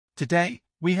Today,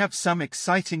 we have some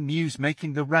exciting news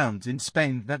making the rounds in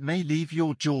Spain that may leave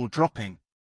your jaw dropping.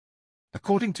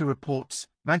 According to reports,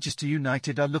 Manchester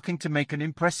United are looking to make an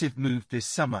impressive move this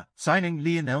summer, signing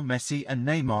Lionel Messi and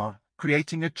Neymar,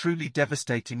 creating a truly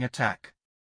devastating attack.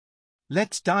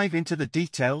 Let's dive into the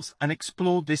details and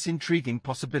explore this intriguing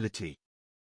possibility.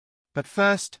 But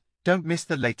first, don't miss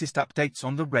the latest updates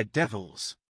on the Red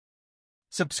Devils.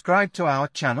 Subscribe to our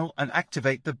channel and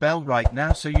activate the bell right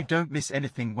now so you don't miss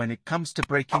anything when it comes to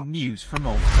breaking news from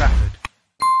Old Trafford.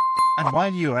 And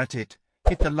while you're at it,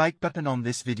 hit the like button on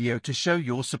this video to show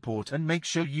your support and make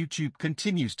sure YouTube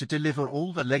continues to deliver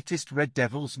all the latest Red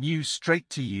Devils news straight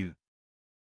to you.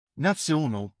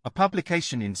 Nacional, a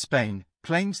publication in Spain,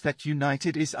 claims that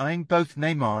United is eyeing both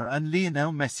Neymar and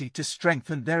Lionel Messi to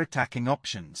strengthen their attacking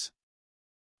options.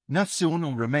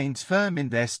 Nacional remains firm in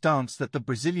their stance that the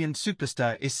Brazilian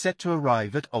superstar is set to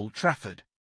arrive at Old Trafford.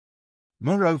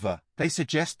 Moreover, they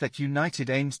suggest that United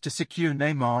aims to secure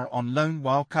Neymar on loan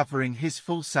while covering his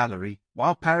full salary,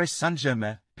 while Paris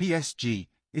Saint-Germain, PSG,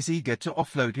 is eager to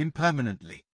offload him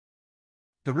permanently.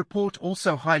 The report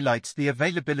also highlights the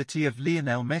availability of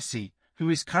Lionel Messi, who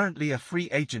is currently a free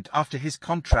agent after his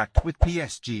contract with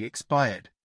PSG expired.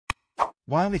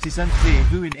 While it is unclear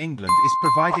who in England is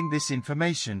providing this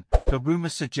information, the rumour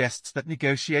suggests that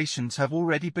negotiations have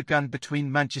already begun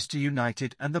between Manchester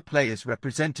United and the players'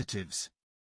 representatives.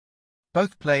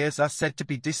 Both players are said to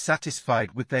be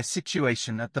dissatisfied with their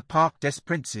situation at the Parc des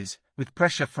Princes, with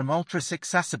pressure from ultras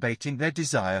exacerbating their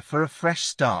desire for a fresh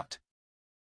start.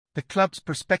 The club's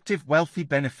prospective wealthy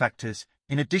benefactors,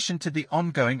 in addition to the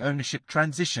ongoing ownership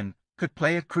transition, could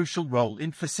play a crucial role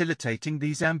in facilitating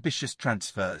these ambitious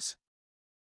transfers.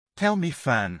 Tell me,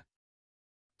 fan,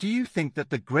 do you think that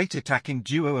the great attacking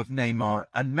duo of Neymar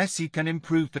and Messi can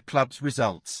improve the club's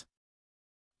results?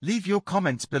 Leave your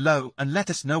comments below and let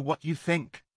us know what you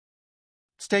think.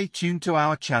 Stay tuned to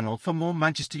our channel for more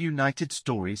Manchester United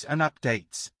stories and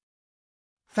updates.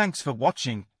 Thanks for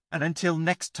watching, and until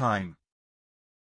next time.